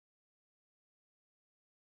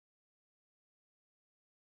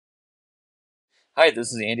Hi,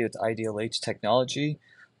 this is Andy with IDLH Technology,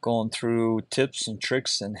 going through tips and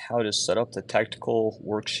tricks and how to set up the tactical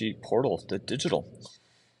worksheet portal, the digital.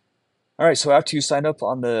 All right, so after you sign up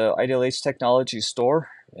on the IDLH Technology store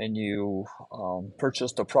and you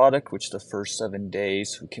purchase the product, which the first 7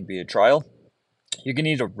 days can be a trial, you're going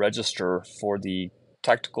to need to register for the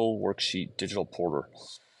tactical worksheet digital portal.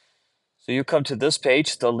 So you come to this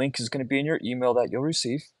page, the link is going to be in your email that you'll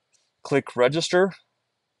receive. Click register,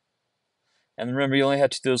 and remember you only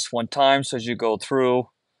have to do this one time, so as you go through,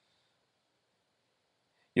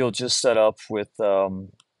 you'll just set up with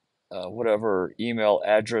whatever email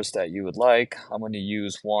address that you would like. I'm going to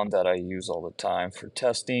use one that I use all the time for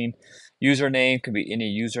testing. Username can be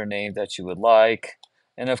any username that you would like.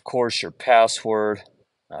 And of course, your password.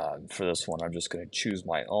 For this one, I'm just going to choose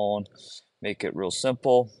my own, make it real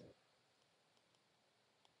simple.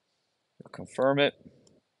 Confirm it.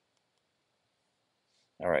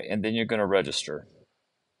 All right, and then you're going to register.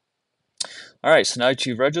 All right, so now that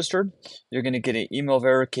you've registered, you're going to get an email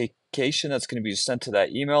verification that's going to be sent to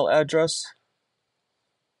that email address.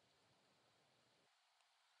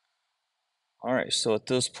 All right, so at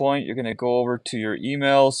this point, you're going to go over to your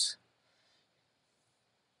emails.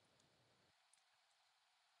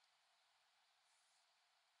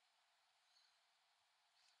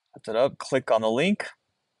 Put that up, click on the link.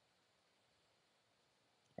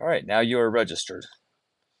 All right, now you are registered.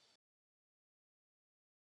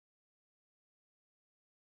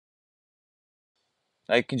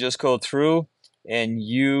 Now you can just go through and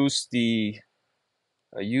use the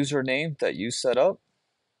username that you set up.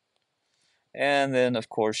 And then, of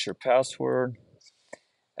course, your password.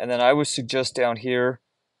 And then I would suggest down here,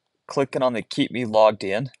 clicking on the Keep Me Logged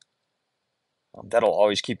In. That'll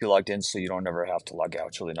always keep you logged in so you don't ever have to log out.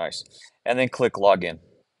 It's really nice. And then click Login.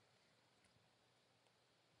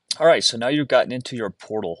 All right, so now you've gotten into your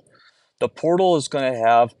portal. The portal is going to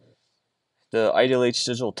have the IDLH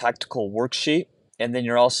Digital Tactical Worksheet, and then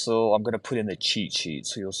I'm going to put in the cheat sheet,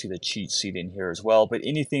 so you'll see the cheat sheet in here as well, but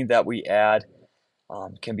anything that we add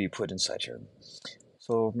can be put inside here.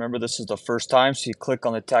 So remember, this is the first time, so you click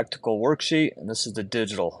on the Tactical Worksheet, and this is the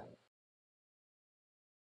digital.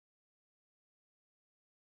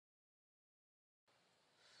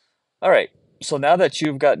 All right, so now that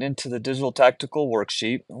you've gotten into the Digital Tactical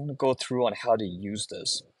Worksheet, I'm going to go through on how to use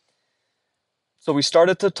this. So we start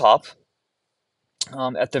at the top.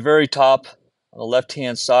 At the very top, on the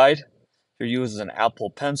left-hand side, if you're using an Apple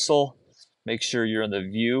Pencil, make sure you're in the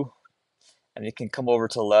view, and you can come over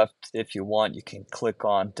to the left if you want. You can click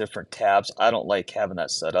on different tabs. I don't like having that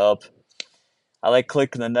set up. I like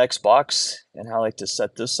clicking the next box, and how I like to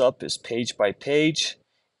set this up is page by page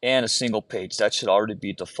and a single page. That should already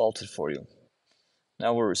be defaulted for you.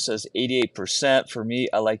 Now where it says 88%, for me,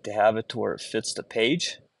 I like to have it to where it fits the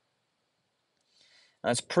page. And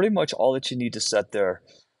that's pretty much all that you need to set there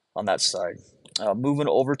on that side. Moving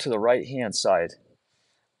over to the right hand side,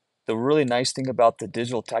 the really nice thing about the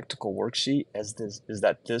digital tactical worksheet is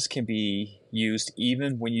that this can be used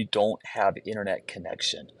even when you don't have internet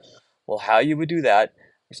connection. Well, how you would do that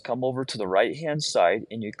is come over to the right hand side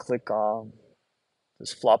and you click on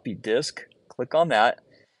this floppy disk, click on that,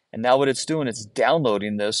 and now what it's doing is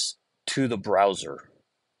downloading this to the browser.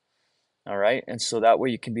 All right, and so that way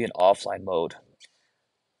you can be in offline mode.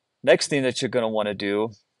 Next thing that you're going to want to do,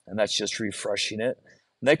 and that's just refreshing it,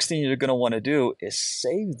 next thing you're going to want to do is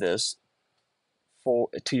save this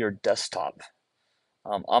to your desktop.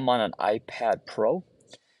 I'm on an iPad Pro.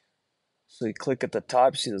 So you click at the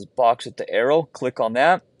top, see this box with the arrow, click on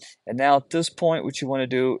that. And now at this point, what you want to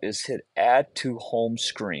do is hit add to home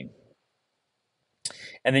screen.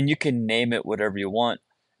 And then you can name it whatever you want,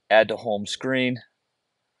 add to home screen.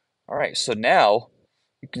 All right, so now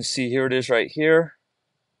you can see here it is right here.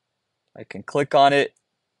 I can click on it.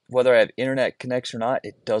 Whether I have internet connection or not,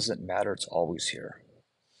 it doesn't matter, it's always here.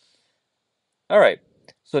 All right,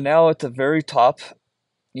 so now at the very top,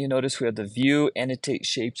 you notice we have the view, annotate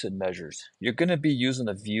shapes and measures. You're going to be using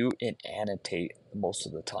the view and annotate most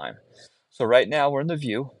of the time. So right now we're in the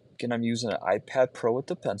view. Again, I'm using an iPad Pro with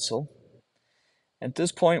the pencil. At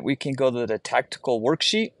this point, we can go to the tactical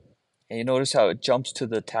worksheet, and you notice how it jumps to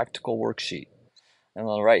the tactical worksheet. And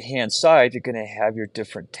on the right hand side, you're going to have your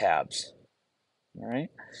different tabs. All right.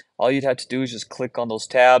 All you'd have to do is just click on those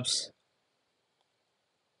tabs.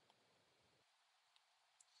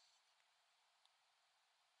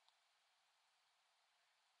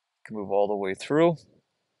 You can move all the way through.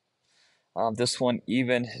 This one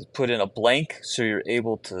even has put in a blank, so you're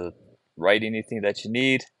able to write anything that you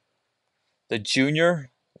need. The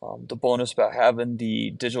junior, the bonus about having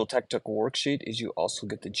the digital tactical worksheet is you also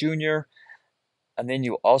get the junior, and then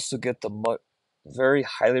you also get the very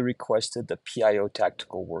highly requested, the PIO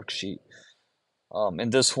Tactical Worksheet.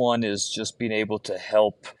 And this one is just being able to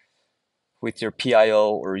help with your PIO,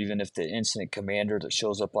 or even if the incident commander that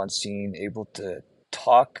shows up on scene, able to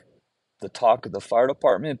talk the talk of the fire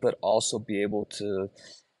department, but also be able to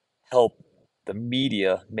help the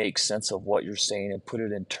media make sense of what you're saying and put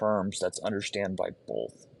it in terms that's understood by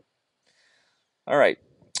both. All right,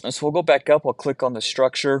 so we'll go back up. I'll click on the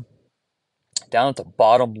structure down at the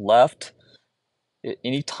bottom left.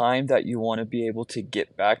 Any time that you want to be able to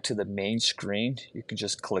get back to the main screen, you can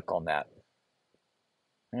just click on that.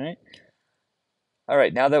 All right. All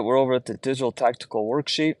right, now that we're over at the Digital Tactical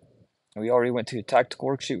Worksheet, we already went to the Tactical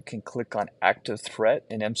Worksheet, we can click on Active Threat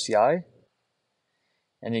in MCI.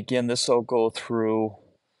 And again, this will go through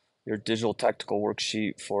your Digital Tactical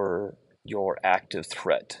Worksheet for your active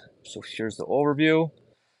threat. So here's the overview.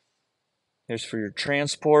 Here's for your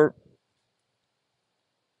transport,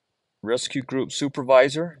 rescue group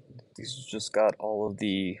supervisor. These just got all of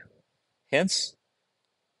the hints.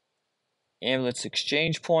 Ambulance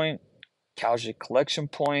exchange point, casualty collection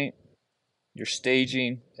point, your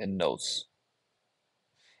staging, and notes.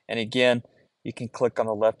 And again, you can click on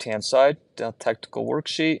the left-hand side, down Tactical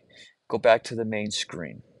Worksheet, go back to the main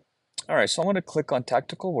screen. All right, so I'm going to click on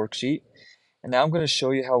Tactical Worksheet, and now I'm going to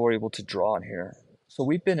show you how we're able to draw in here. So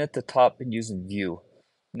we've been at the top and using View.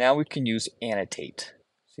 Now we can use Annotate.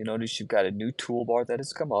 So you notice you've got a new toolbar that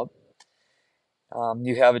has come up.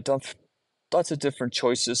 You have it done lots of different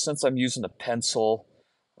choices. Since I'm using a pencil,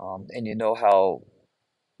 and you know how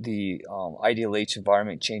the IDLH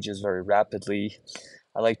environment changes very rapidly,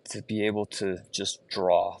 I like to be able to just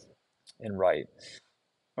draw and write.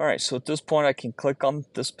 All right, so at this point I can click on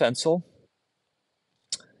this pencil,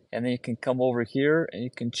 and then you can come over here and you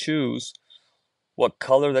can choose what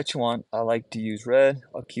color that you want. I like to use red.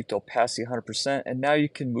 I'll keep the opacity 100%, and now you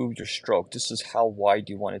can move your stroke. This is how wide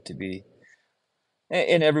you want it to be.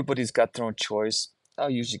 And everybody's got their own choice. I'll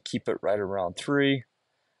usually keep it right around 3,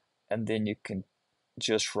 and then you can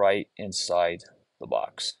just write inside the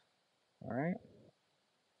box. All right.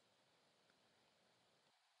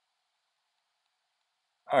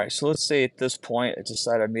 All right, so let's say at this point I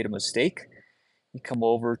decide I made a mistake. You come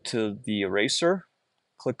over to the eraser,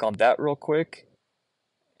 click on that real quick,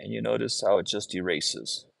 and you notice how it just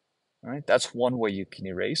erases. All right, that's one way you can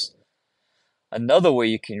erase. Another way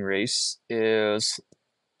you can erase is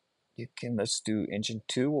let's do engine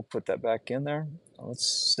 2. We'll put that back in there.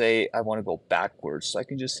 Let's say I want to go backwards. So I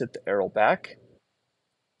can just hit the arrow back,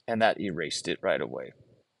 and that erased it right away.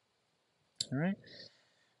 All right.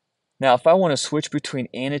 Now, if I want to switch between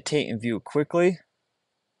annotate and view quickly,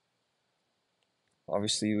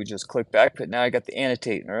 obviously you would just click back, but now I got the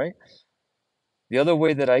annotate, all right? The other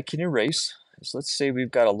way that I can erase is, let's say we've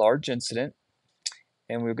got a large incident,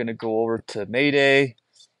 and we're going to go over to Mayday,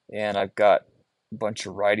 and I've got a bunch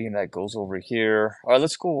of writing that goes over here. All right,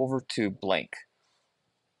 let's go over to blank.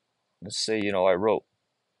 Let's say, I wrote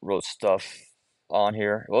stuff on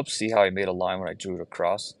here. Whoops, see how I made a line when I drew it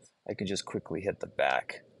across? I can just quickly hit the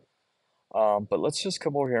back. But let's just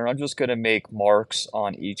come over here, and I'm just going to make marks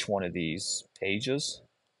on each one of these pages.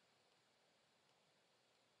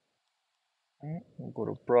 All right, we'll go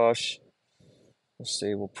to brush. Let's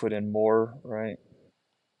say we'll put in more, right?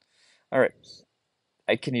 All right,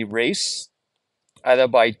 I can erase either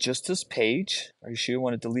by just this page. Are you sure you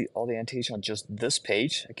want to delete all the annotation on just this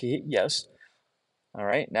page? I can hit yes. All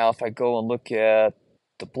right, now if I go and look at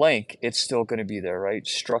the blank, it's still going to be there, right?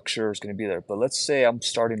 Structure is going to be there. But let's say I'm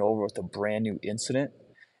starting over with a brand new incident,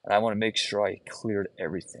 and I want to make sure I cleared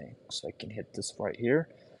everything. So I can hit this right here,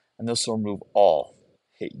 and this will remove all.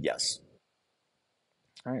 Hit yes.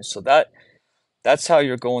 All right, so that's how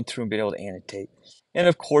you're going through and being able to annotate. And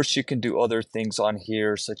of course, you can do other things on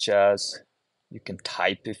here, such as you can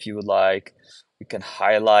type if you would like. You can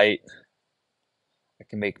highlight. I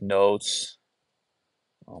can make notes.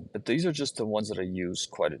 But these are just the ones that I use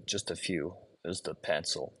just a few, is the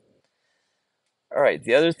pencil. All right,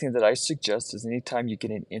 the other thing that I suggest is anytime you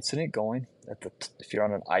get an incident going, if you're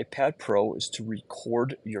on an iPad Pro, is to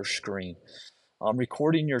record your screen.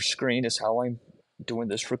 Recording your screen is how I'm doing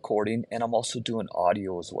this recording, and I'm also doing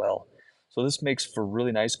audio as well. So this makes for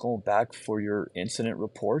really nice going back for your incident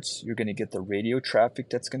reports. You're going to get the radio traffic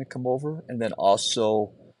that's going to come over, and then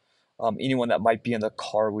also anyone that might be in the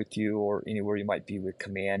car with you or anywhere you might be with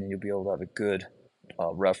command, and you'll be able to have a good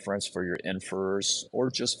reference for your infers or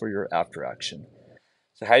just for your after action.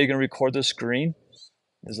 So how you're going to record the screen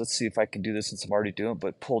is, let's see if I can do this since I'm already doing it,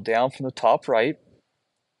 but pull down from the top right.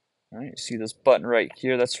 All right, you see this button right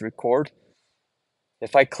here, that's record.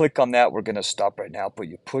 If I click on that, we're going to stop right now, but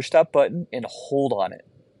you push that button and hold on it.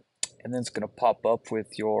 and then it's going to pop up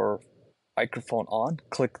with your microphone on.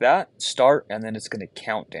 Click that, start, and then it's going to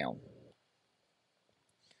count down.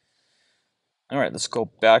 All right, let's go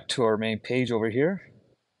back to our main page over here.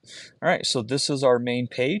 All right, so this is our main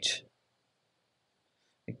page.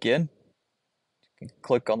 Again, you can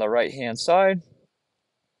click on the right hand side.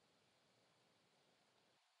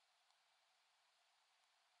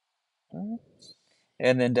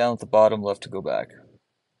 And then down at the bottom left to go back.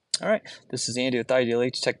 All right, this is Andy with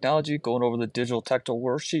IDLH Technology going over the Digital Tactical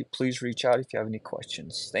Worksheet. Please reach out if you have any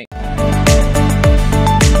questions. Thanks.